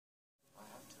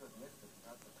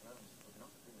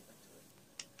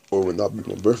would not be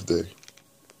my birthday.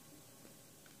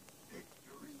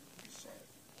 Victory, he said.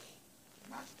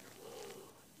 Masterful,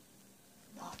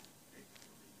 not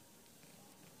victory.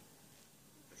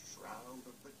 The shroud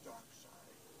of the dark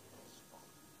side has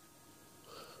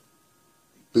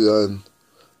fallen. Then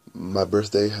my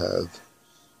birthday has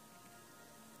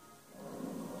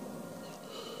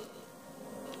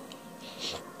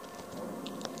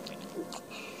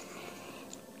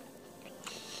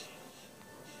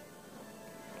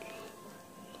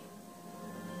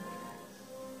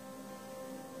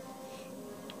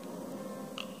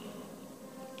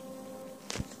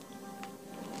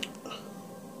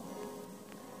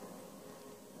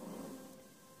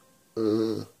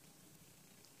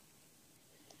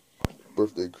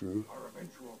birthday crew. Our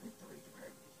eventual victory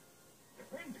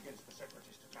depends against the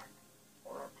separatist attack,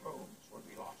 or our clones will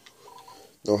be lost.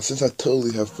 Now, since I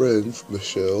totally have friends,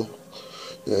 Michelle,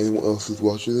 and anyone else who's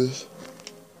watching this,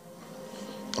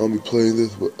 I'll be playing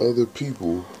this with other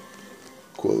people,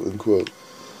 quote unquote.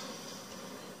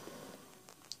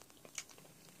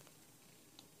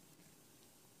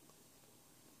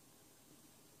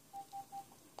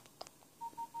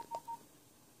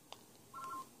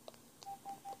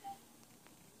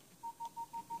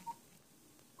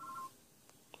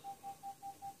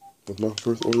 With my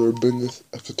first order of business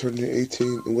after turning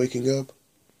 18 and waking up,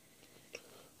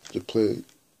 to play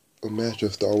a match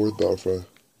of Star Wars Battlefront.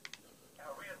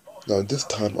 Now this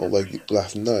time, unlike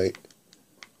last night,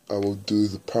 I will do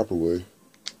the proper way.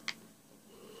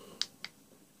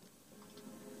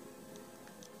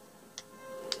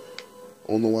 I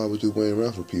don't know why I was just waiting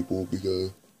around for people,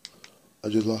 because I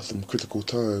just lost some critical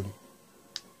time.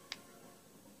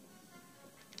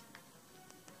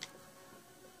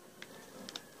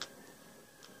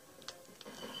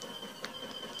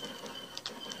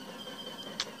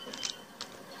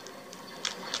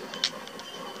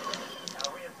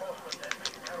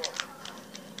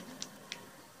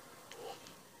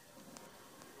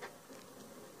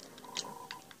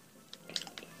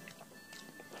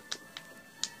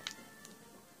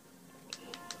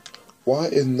 Why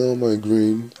is none of my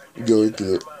green going to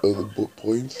the other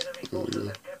points?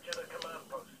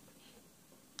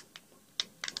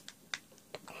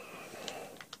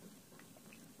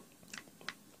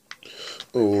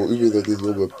 Oh, even though this is a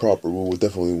little bit proper, we will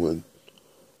definitely win.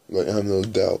 Like, I have no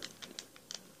doubt.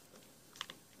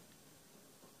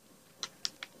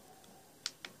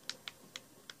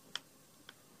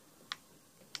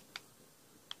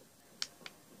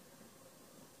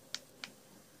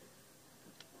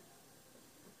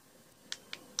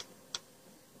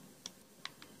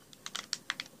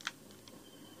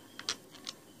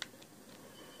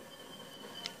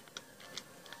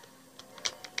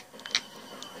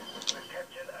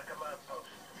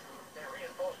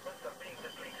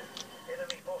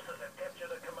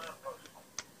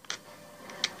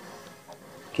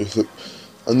 Just,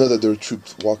 I know that there are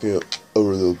troops walking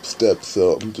over the steps,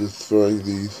 so I'm just throwing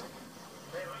these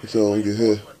so I don't get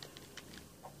hit.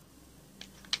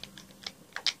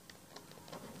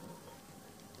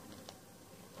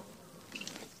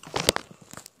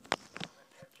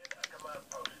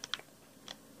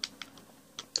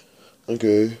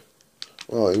 Okay,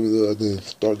 well, even though I didn't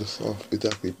start this off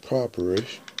exactly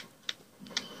properish,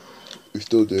 we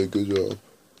still did a good job.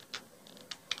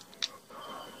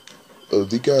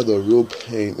 These guys are a real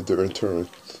pain if they're in turns.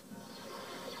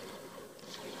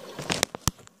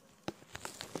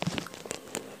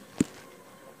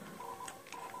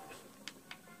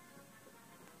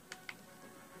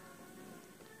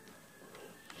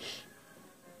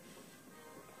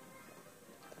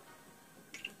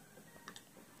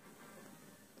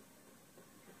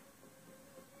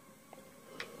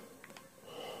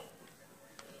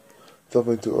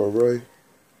 Something to our right.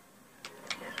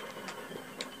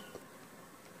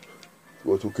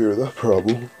 Well, took care of that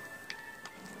problem.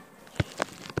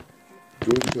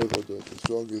 Droids guys are the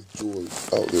strongest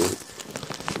droids out there.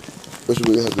 Especially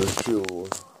when they have their shield on.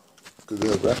 Because they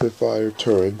have rapid fire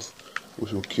turrets,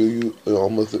 which will kill you in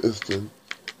almost an instant.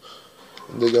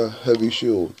 And they got heavy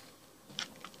shields.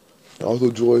 And also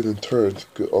droids and turrets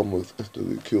could almost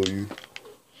instantly kill you.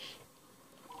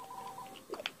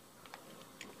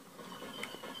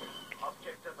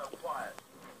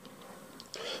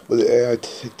 But the AI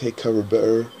take cover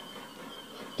better,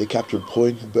 they capture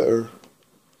points better,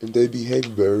 and they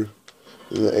behave better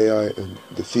than the AI in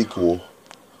the sequel.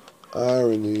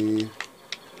 Irony.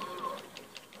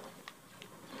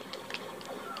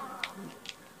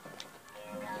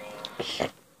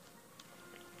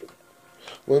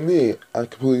 Well, me, I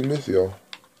completely miss y'all.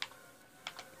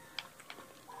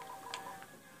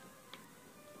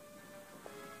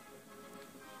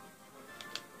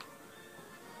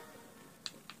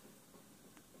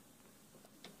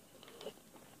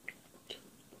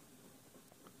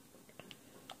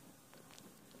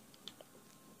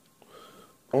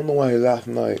 I don't know why last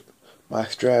night my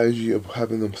strategy of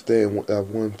having them stay in that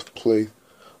one place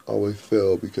always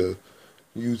failed, because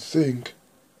you'd think,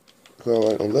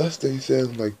 like, unless they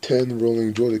send like 10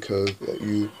 rolling Joy-Cons at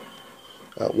you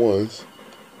at once,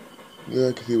 then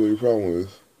I can see what your problem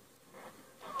is.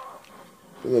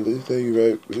 But no, this thing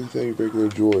regular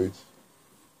droids.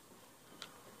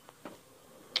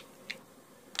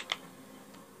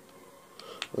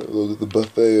 Look at the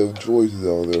buffet of droids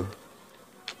down there.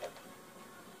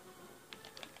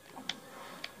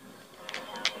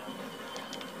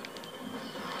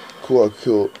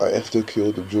 Cool, I still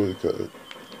killed the Joy-Con.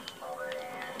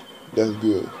 That's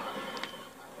good.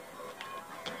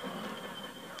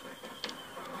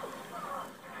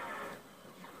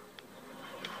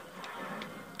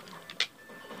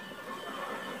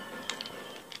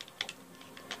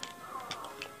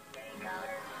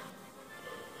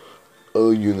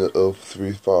 Other unit of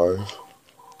 3-5.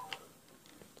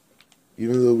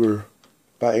 Even though we're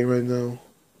fighting right now,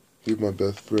 he's my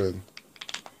best friend.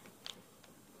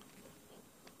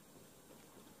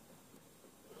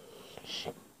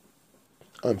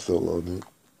 I'm so lonely.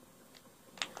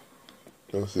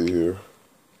 Let's see here.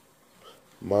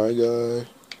 My guy.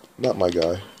 Not my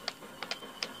guy.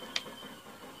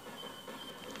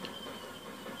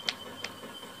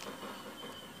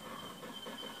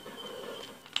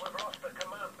 We've lost the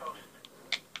command post.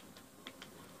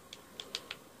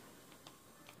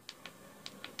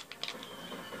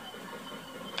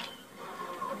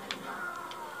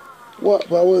 What?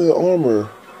 Why was the armor?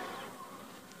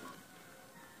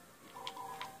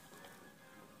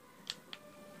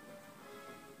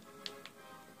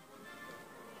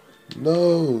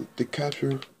 No, they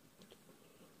captured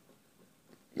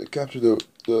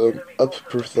the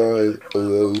upper side of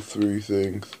those 3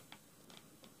 things.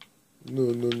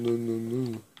 No.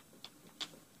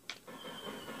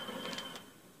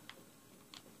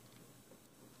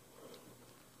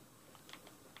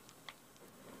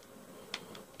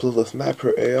 Plus, the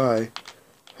sniper AI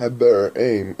had better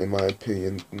aim, in my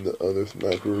opinion, than the other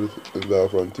snipers in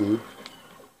Battlefront 2.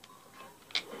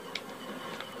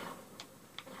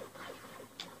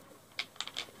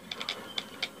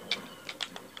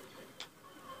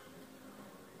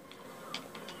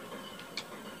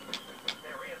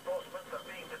 Their reinforcements are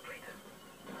being depleted.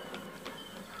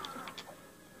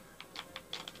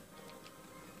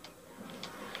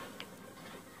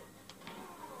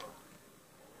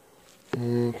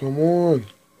 Come on.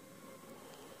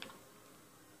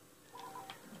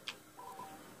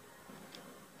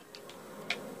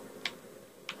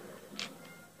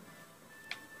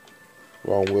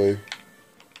 Wrong way.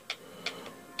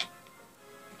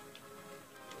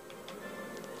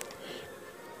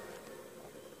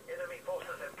 Enemy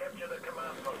forces have captured the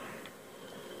command post.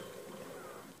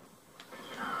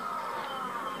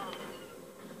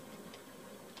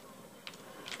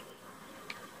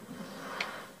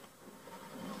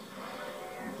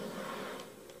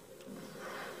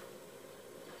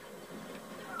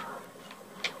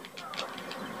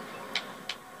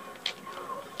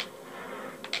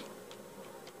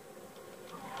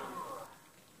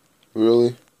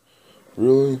 Really?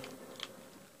 Really?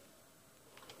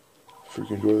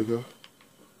 Freaking Joy-Con.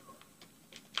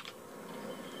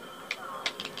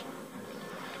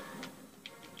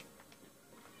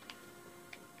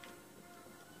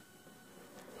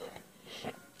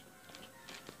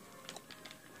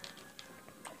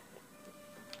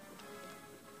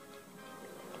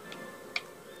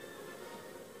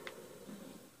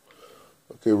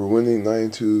 Okay, we're winning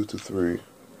 9-2-3.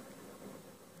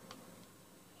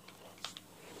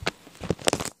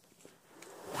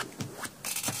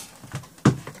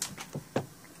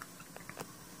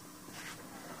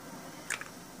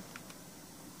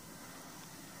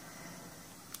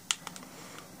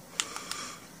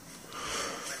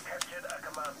 We've captured a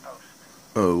command post.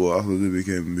 Oh, well, I thought they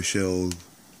became Michelle's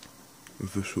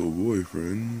official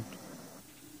boyfriend.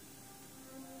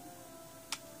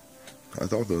 I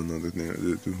thought that was another thing I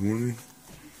did this morning.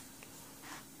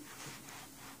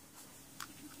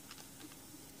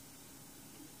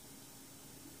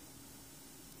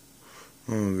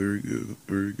 Oh, very good.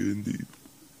 Very good indeed.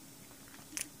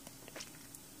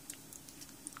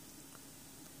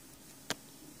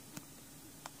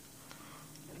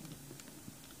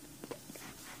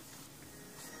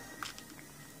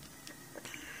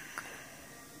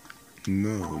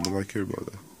 No, nobody care about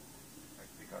that. Has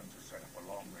begun to set up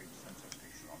a long-range sensor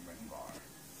station on Rengar.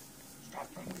 Stop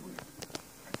them, we will,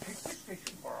 and take this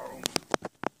station for our own.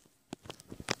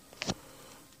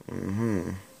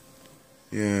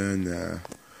 Yeah,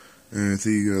 nah.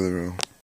 See you guys around.